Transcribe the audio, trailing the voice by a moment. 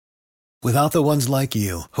Without the ones like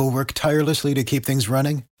you, who work tirelessly to keep things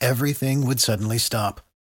running, everything would suddenly stop.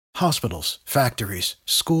 Hospitals, factories,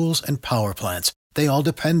 schools, and power plants, they all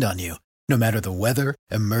depend on you. No matter the weather,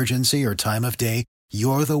 emergency, or time of day,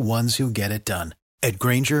 you're the ones who get it done. At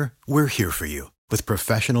Grainger, we're here for you with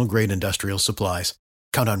professional-grade industrial supplies.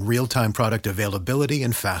 Count on real-time product availability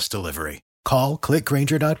and fast delivery. Call, click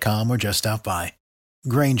Grainger.com, or just stop by.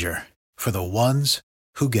 Grainger, for the ones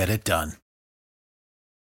who get it done.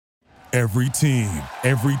 Every team,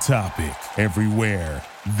 every topic, everywhere.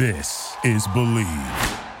 This is Believe.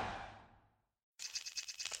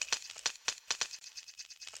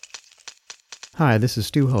 Hi, this is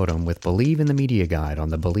Stu Hodem with Believe in the Media Guide on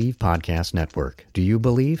the Believe Podcast Network. Do you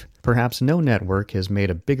believe? Perhaps no network has made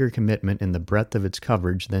a bigger commitment in the breadth of its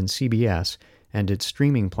coverage than CBS and its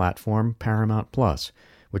streaming platform Paramount Plus,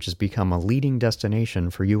 which has become a leading destination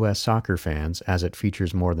for U.S. soccer fans as it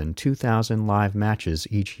features more than 2,000 live matches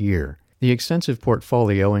each year. The extensive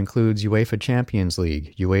portfolio includes UEFA Champions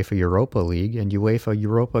League, UEFA Europa League, and UEFA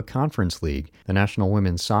Europa Conference League, the National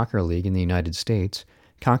Women's Soccer League in the United States,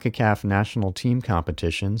 CONCACAF national team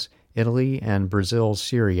competitions, Italy and Brazil's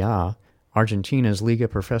Serie A, Argentina's Liga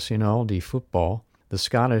Professional de Football, the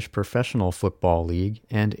Scottish Professional Football League,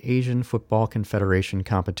 and Asian Football Confederation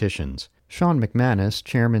competitions. Sean McManus,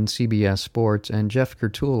 Chairman CBS Sports, and Jeff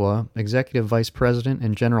Kurtula, Executive Vice President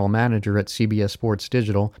and General Manager at CBS Sports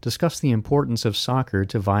Digital, discussed the importance of soccer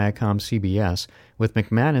to Viacom CBS, with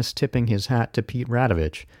McManus tipping his hat to Pete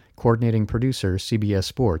Radovich, coordinating producer CBS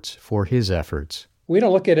Sports, for his efforts. We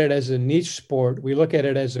don't look at it as a niche sport. We look at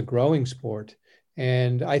it as a growing sport.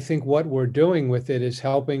 And I think what we're doing with it is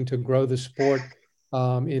helping to grow the sport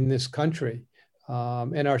in this country.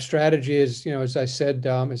 And our strategy is, as I said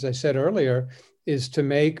earlier, is to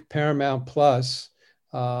make Paramount Plus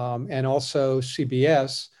and also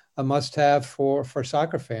CBS a must-have for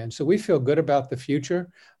soccer fans. So we feel good about the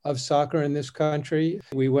future of soccer in this country.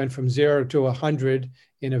 We went from 0 to 100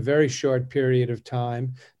 in a very short period of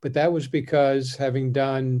time, but that was because having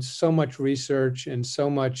done so much research and so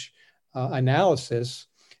much analysis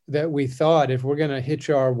that we thought if we're going to hitch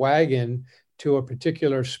our wagon to a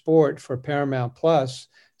particular sport for Paramount Plus,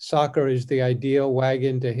 soccer is the ideal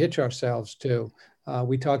wagon to hitch ourselves to.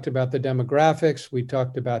 We talked about the demographics. We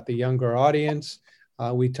talked about the younger audience.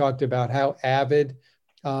 We talked about how avid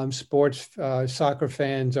sports soccer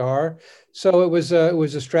fans are. So it was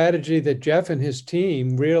a strategy that Jeff and his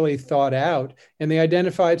team really thought out, and they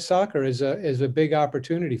identified soccer as a big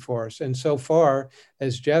opportunity for us. And so far,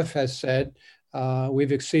 as Jeff has said,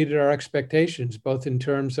 we've exceeded our expectations, both in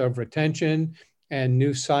terms of retention and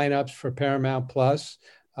new signups for Paramount Plus.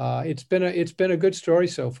 It's been a good story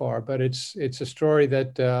so far, but it's a story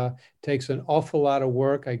that takes an awful lot of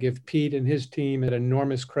work. I give Pete and his team an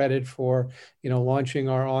enormous credit for launching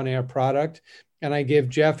our on-air product, and I give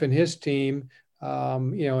Jeff and his team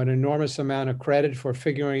an enormous amount of credit for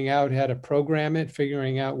figuring out how to program it,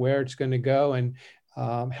 figuring out where it's going to go, and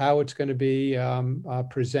how it's going to be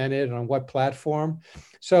presented on what platform.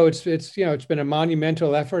 So it's been a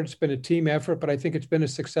monumental effort. It's been a team effort, but I think it's been a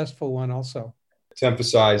successful one also. To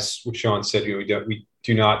emphasize what Sean said, we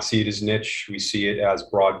do not see it as niche. We see it as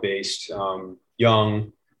broad-based,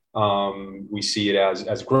 young. We see it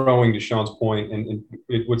as growing, to Sean's point. And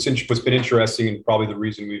what's been interesting, and probably the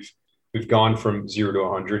reason we've gone from 0 to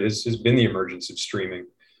 100 has been the emergence of streaming.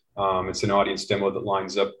 It's an audience demo that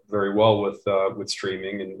lines up very well with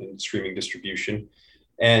streaming and streaming distribution.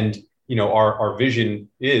 And our vision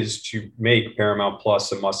is to make Paramount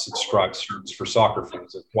Plus a must-subscribe service for soccer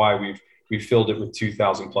fans. That's why we've filled it with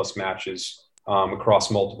 2,000 plus matches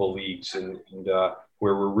across multiple leagues, and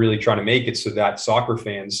where we're really trying to make it so that soccer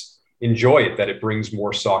fans enjoy it, that it brings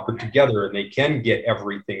more soccer together, and they can get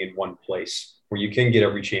everything in one place, where you can get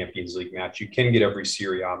every Champions League match, you can get every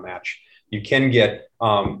Serie A match, you can get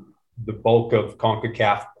the bulk of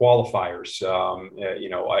CONCACAF qualifiers,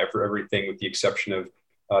 for everything with the exception of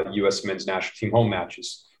U.S. men's national team home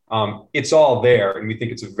matches. It's all there, and we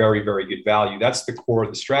think it's a very, very good value. That's the core of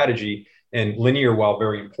the strategy. And linear, while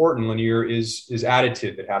very important, linear is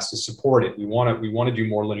additive. It has to support it. We want to do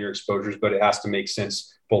more linear exposures, but it has to make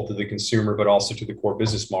sense both to the consumer, but also to the core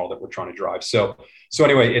business model that we're trying to drive. So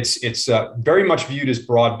anyway, it's very much viewed as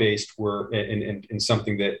broad-based. We're in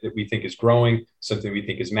something that we think is growing, something we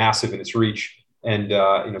think is massive in its reach, and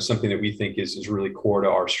something that we think is really core to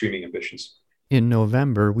our streaming ambitions. In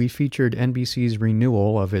November, we featured NBC's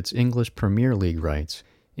renewal of its English Premier League rights.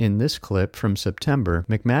 In this clip from September,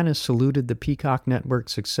 McManus saluted the Peacock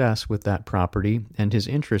Network's success with that property and his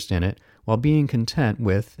interest in it while being content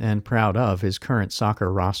with and proud of his current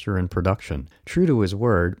soccer roster and production. True to his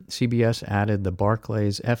word, CBS added the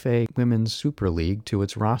Barclays FA Women's Super League to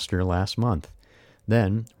its roster last month.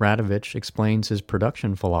 Then, Radovich explains his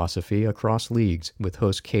production philosophy across leagues, with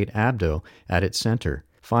host Kate Abdo at its center.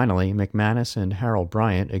 Finally, McManus and Harold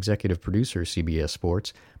Bryant, executive producer CBS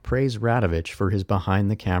Sports, praise Radovich for his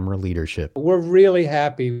behind-the-camera leadership. We're really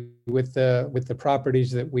happy with the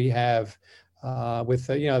properties that we have, with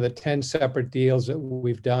the 10 separate deals that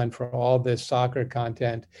we've done for all this soccer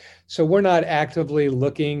content. So we're not actively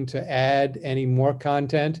looking to add any more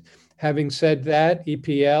content. Having said that,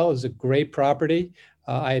 EPL is a great property.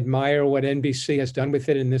 I admire what NBC has done with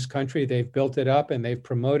it in this country. They've built it up and they've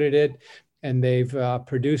promoted it, and they've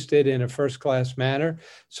produced it in a first-class manner.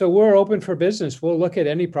 So we're open for business. We'll look at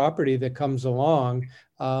any property that comes along,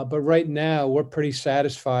 but right now we're pretty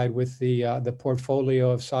satisfied with the portfolio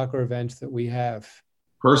of soccer events that we have.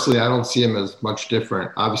 Personally, I don't see them as much different.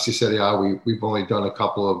 Obviously, Serie A, we've only done a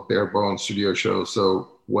couple of bare bones studio shows,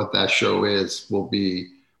 so what that show is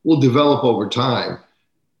will develop over time.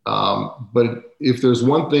 But if there's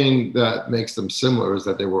one thing that makes them similar is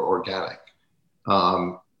that they were organic.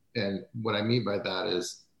 And what I mean by that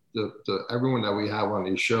is everyone that we have on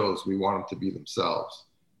these shows, we want them to be themselves.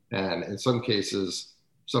 And in some cases,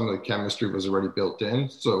 some of the chemistry was already built in.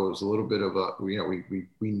 So it was a little bit of we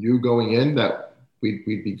knew going in that we'd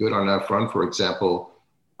be good on that front. For example,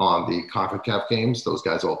 on the CONCACAF games, those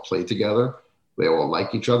guys all play together. They all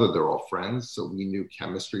like each other. They're all friends. So we knew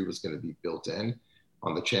chemistry was going to be built in.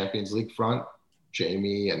 On the Champions League front,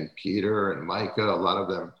 Jamie and Peter and Micah, a lot of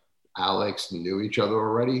them, Alex, knew each other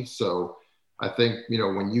already. So I think,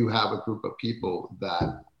 when you have a group of people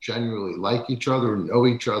that genuinely like each other, know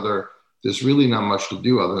each other, there's really not much to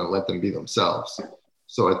do other than let them be themselves.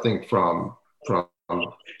 So I think from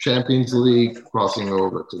Champions League, crossing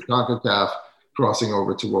over to CONCACAF, crossing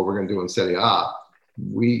over to what we're going to do in Serie A,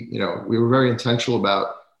 we were very intentional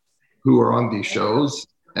about who are on these shows,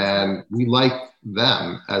 and we like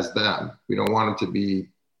them as them. We don't want it to be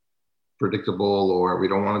predictable, or we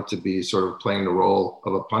don't want it to be sort of playing the role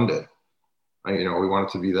of a pundit. We want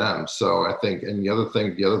it to be them. So I think, and the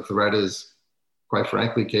other thread is, quite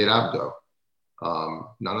frankly, Kate Abdo.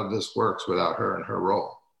 None of this works without her and her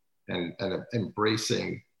role, and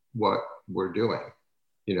embracing what we're doing,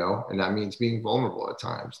 and that means being vulnerable at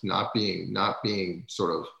times, not being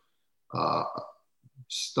sort of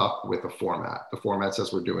stuck with a format. The format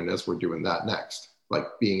says we're doing this, we're doing that next. Like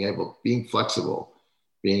being flexible,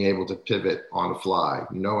 being able to pivot on the fly,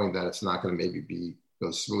 knowing that it's not going to maybe be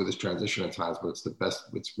the smoothest transition at times, but it's the best,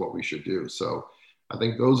 it's what we should do. So I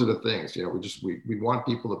think those are the things, we want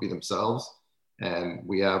people to be themselves, and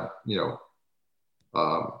we have,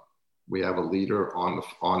 we have a leader on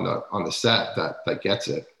the set that gets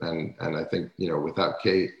it. And I think, without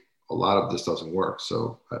Kate, a lot of this doesn't work.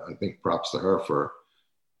 So I think props to her for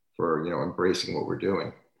embracing what we're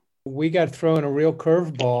doing. We got thrown a real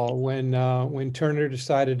curveball when Turner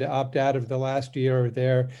decided to opt out of the last year of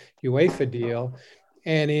their UEFA deal.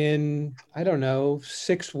 And in,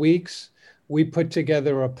 6 weeks, we put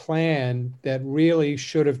together a plan that really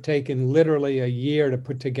should have taken literally a year to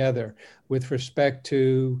put together with respect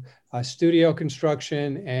to studio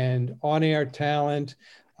construction and on-air talent,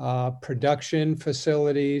 production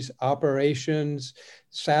facilities, operations,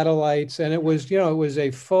 satellites. And it was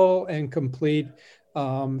a full and complete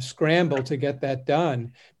scramble to get that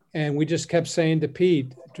done. And we just kept saying to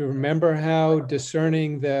Pete, to remember how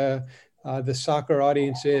discerning the soccer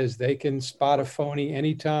audience is. They can spot a phony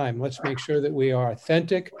anytime. Let's make sure that we are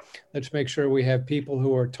authentic. Let's make sure we have people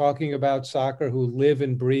who are talking about soccer, who live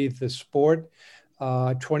and breathe the sport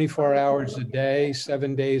 24 hours a day,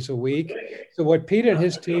 7 days a week. So what Pete and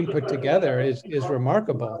his team put together is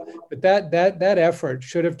remarkable. But that effort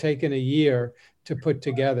should have taken a year to put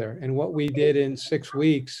together. And what we did in 6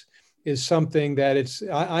 weeks is something that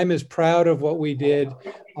I'm as proud of what we did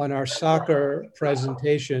on our soccer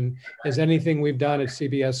presentation as anything we've done at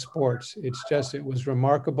CBS Sports. It was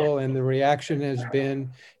remarkable, and the reaction has been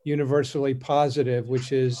universally positive,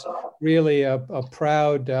 which is really a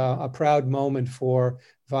proud moment for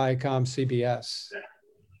Viacom CBS.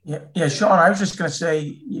 Yeah, Sean, I was just going to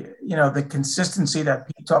say, the consistency that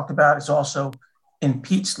Pete talked about is also in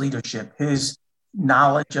Pete's leadership, his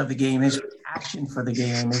knowledge of the game, his passion for the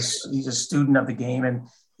game. He's a student of the game, and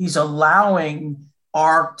he's allowing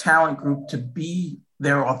our talent group to be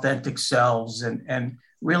their authentic selves and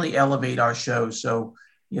really elevate our show. So,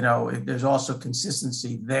 there's also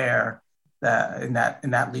consistency there in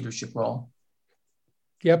that leadership role.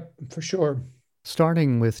 Yep, for sure.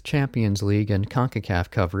 Starting with Champions League and CONCACAF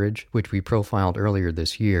coverage, which we profiled earlier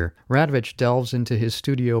this year, Radovich delves into his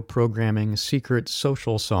studio programming's secret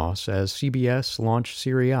social sauce as CBS launched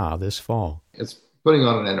Serie A this fall. It's putting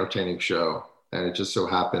on an entertaining show, and it just so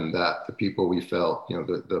happened that the people we felt,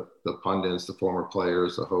 the pundits, the former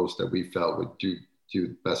players, the host that we felt would do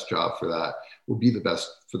the best job for that, would be the best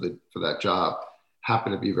for that job,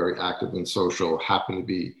 happen to be very active and social, happen to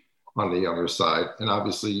be on the younger side. And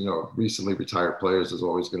obviously, recently retired players is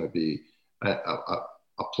always going to be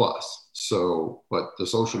a plus. So, but the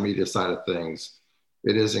social media side of things,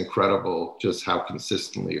 it is incredible just how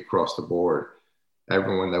consistently across the board,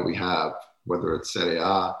 everyone that we have, whether it's Serie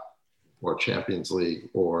A or Champions League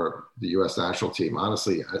or the U.S. national team,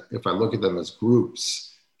 honestly, if I look at them as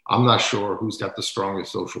groups, I'm not sure who's got the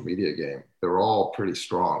strongest social media game. They're all pretty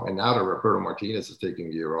strong. And now that Roberto Martinez is taking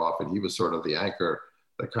a year off, and he was sort of the anchor,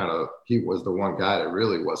 he was the one guy that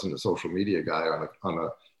really wasn't a social media guy on a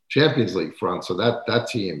Champions League front. So that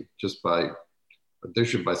team, just by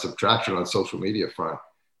addition, by subtraction on social media front,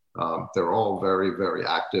 they're all very, very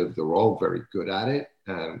active. They're all very good at it,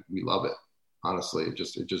 and we love it. Honestly,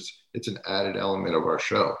 it's an added element of our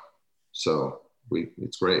show. So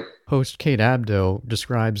it's great. Host Kate Abdo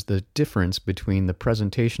describes the difference between the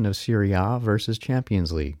presentation of Serie A versus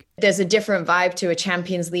Champions League. There's a different vibe to a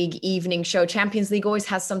Champions League evening show. Champions League always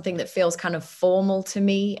has something that feels kind of formal to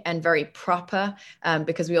me and very proper,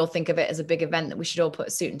 because we all think of it as a big event that we should all put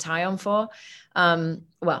a suit and tie on for.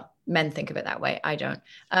 Well, men think of it that way. I don't.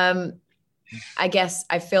 I guess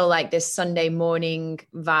I feel like this Sunday morning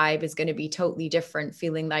vibe is going to be totally different,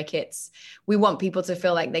 feeling like we want people to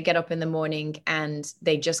feel like they get up in the morning and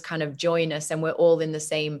they just kind of join us, and we're all in the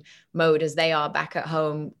same mode as they are back at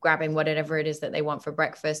home, grabbing whatever it is that they want for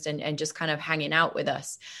breakfast and just kind of hanging out with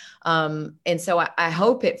us. And so I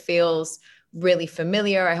hope it feels really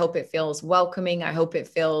familiar. I hope it feels welcoming. I hope it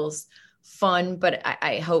feels fun, but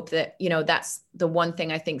I hope that, that's the one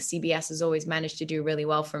thing I think CBS has always managed to do really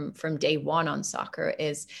well from day one on soccer,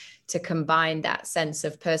 is to combine that sense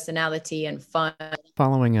of personality and fun.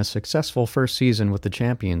 Following a successful first season with the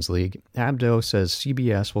Champions League, Abdo says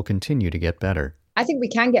CBS will continue to get better. I think we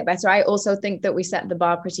can get better. I also think that we set the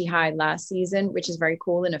bar pretty high last season, which is very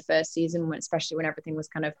cool in a first season, especially when everything was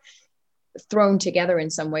kind of thrown together in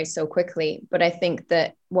some ways so quickly. But I think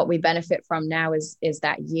that what we benefit from now is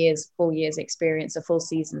that full year's experience, a full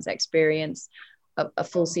season's experience, a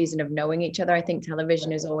full season of knowing each other. I think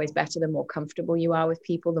television is always better the more comfortable you are with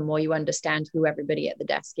people, the more you understand who everybody at the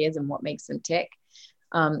desk is and what makes them tick,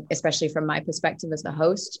 especially from my perspective as the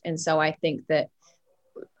host. And so I think that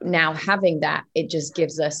now having that, it just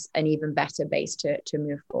gives us an even better base to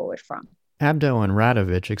move forward from. Abdo and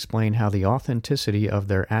Radovich explain how the authenticity of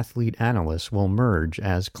their athlete analysts will merge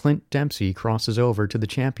as Clint Dempsey crosses over to the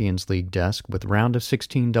Champions League desk with round of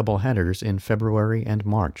 16 doubleheaders in February and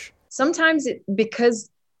March. Sometimes because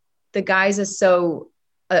the guys are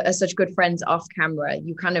such good friends off camera,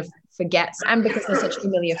 you kind of forget, and because they're such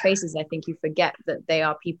familiar faces, I think you forget that they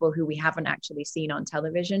are people who we haven't actually seen on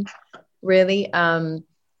television, really.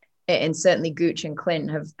 And certainly Gooch and Clint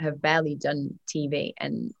have barely done TV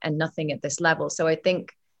and nothing at this level. So I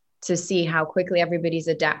think to see how quickly everybody's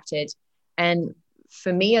adapted, and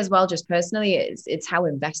for me as well, just personally, it's how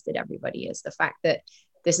invested everybody is. The fact that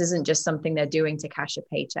this isn't just something they're doing to cash a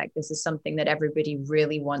paycheck. This is something that everybody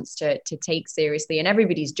really wants to take seriously, and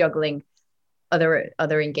everybody's juggling other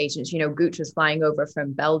engagements. Gooch was flying over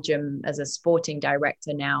from Belgium as a sporting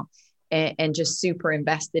director now, and just super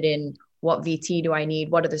invested in what VT do I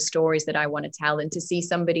need? What are the stories that I want to tell? And to see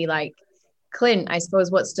somebody like Clint, I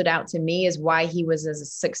suppose what stood out to me is why he was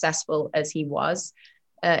as successful as he was,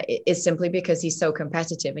 is simply because he's so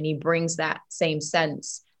competitive, and he brings that same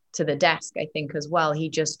sense to the desk, I think, as well.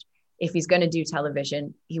 If he's going to do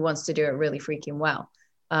television, he wants to do it really freaking well,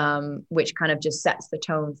 which kind of just sets the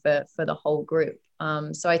tone for the whole group.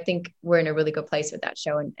 So I think we're in a really good place with that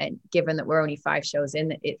show. And given that we're only 5 shows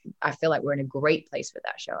in, I feel like we're in a great place with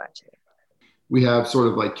that show, actually. We have sort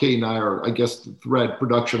of like Kate and I are, I guess, the thread,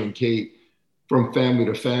 production and Kate, from family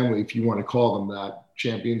to family, if you want to call them that.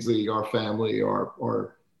 Champions League, our family,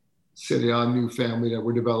 our Serie A new family that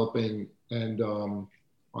we're developing, and on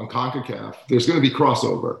CONCACAF, there's going to be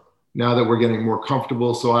crossover now that we're getting more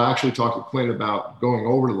comfortable. So I actually talked to Clint about going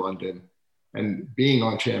over to London and being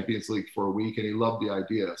on Champions League for a week, and he loved the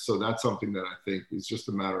idea. So that's something that I think is just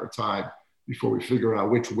a matter of time before we figure out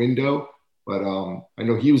which window. But I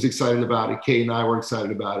know he was excited about it. Kate and I were excited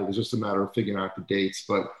about it. It was just a matter of figuring out the dates.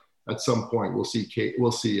 But at some point, we'll see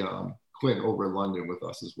Clint over in London with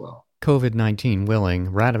us as well. COVID-19 willing,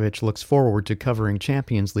 Radovich looks forward to covering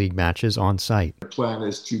Champions League matches on site. The plan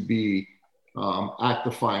is to be at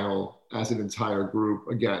the final as an entire group.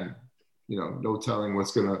 Again, no telling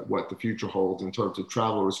what the future holds in terms of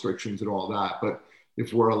travel restrictions and all that. But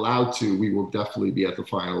if we're allowed to, we will definitely be at the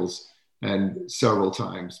finals and several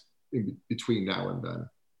times between now and then.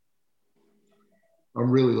 I'm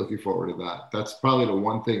really looking forward to that. That's probably the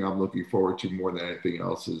one thing I'm looking forward to more than anything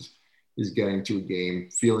else is getting to a game,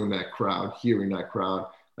 feeling that crowd, hearing that crowd.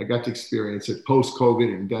 I got to experience it post-COVID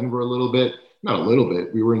in Denver a little bit. Not a little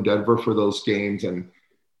bit. We were in Denver for those games, and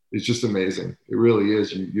it's just amazing. It really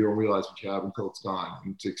is. You don't realize what you have until it's gone,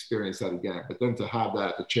 and to experience that again. But then to have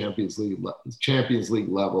that at the Champions League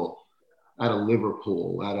level, at a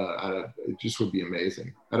Liverpool, it just would be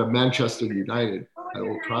amazing. At a Manchester United, at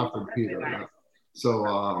Old Trafford, Peter.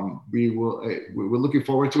 So we're looking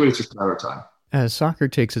forward to it. It's just a matter of time. As soccer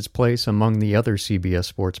takes its place among the other CBS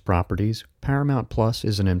sports properties, Paramount Plus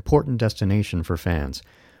is an important destination for fans.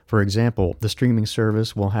 For example, the streaming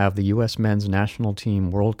service will have the U.S. men's national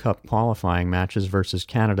team World Cup qualifying matches versus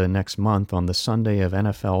Canada next month on the Sunday of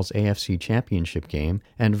NFL's AFC Championship game,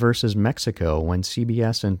 and versus Mexico when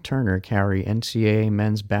CBS and Turner carry NCAA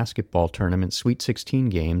men's basketball tournament Sweet 16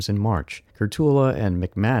 games in March. Kurtula and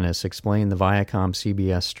McManus explain the Viacom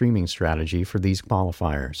CBS streaming strategy for these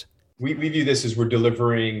qualifiers. We view this as we're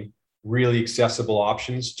delivering really accessible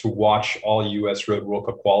options to watch all U.S. Road World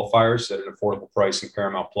Cup qualifiers at an affordable price in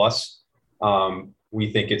Paramount Plus.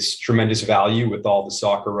 We think it's tremendous value with all the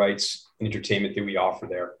soccer rights and entertainment that we offer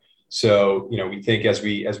there. So, we think as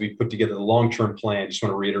we put together the long-term plan, just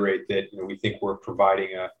want to reiterate that, we think we're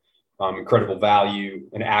providing a incredible value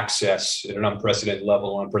and access at an unprecedented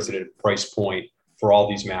level, unprecedented price point for all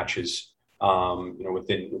these matches,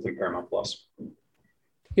 within Paramount Plus.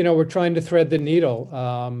 We're trying to thread the needle.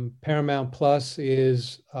 Paramount Plus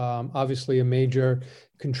is obviously a major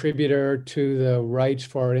contributor to the rights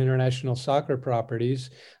for our international soccer properties.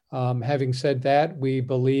 Having said that, we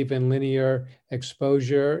believe in linear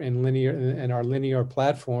exposure and our linear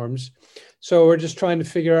platforms. So we're just trying to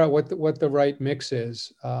figure out what the right mix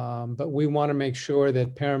is. But we want to make sure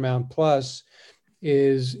that Paramount Plus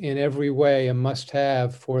is in every way a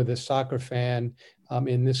must-have for the soccer fan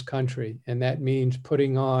in this country. And that means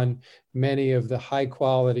putting on many of the high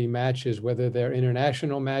quality matches, whether they're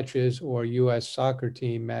international matches or US soccer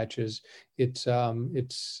team matches. It's a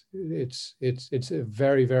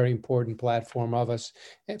very, very important platform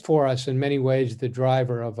for us, in many ways, the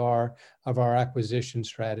driver of our acquisition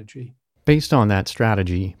strategy. Based on that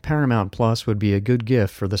strategy, Paramount Plus would be a good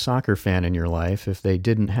gift for the soccer fan in your life if they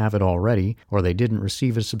didn't have it already or they didn't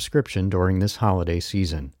receive a subscription during this holiday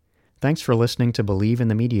season. Thanks for listening to Believe in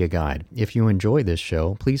the Media Guide. If you enjoy this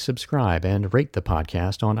show, please subscribe and rate the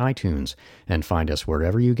podcast on iTunes, and find us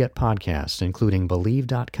wherever you get podcasts, including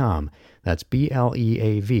Believe.com. That's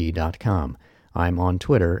BLEAV.com. I'm on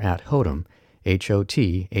Twitter at Hodem,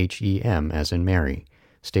 HOTHEM as in Mary.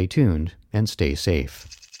 Stay tuned and stay safe.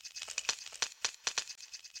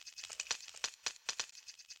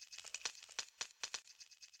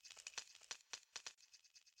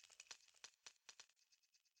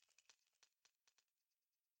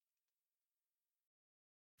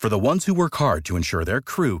 For the ones who work hard to ensure their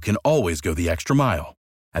crew can always go the extra mile,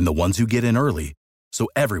 and the ones who get in early so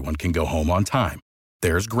everyone can go home on time,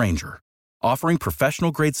 there's Grainger, offering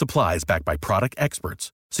professional-grade supplies backed by product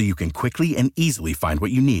experts so you can quickly and easily find what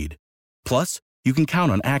you need. Plus, you can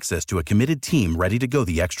count on access to a committed team ready to go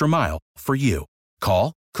the extra mile for you.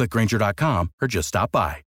 Call, click Grainger.com, or just stop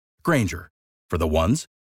by. Grainger, for the ones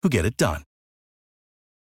who get it done.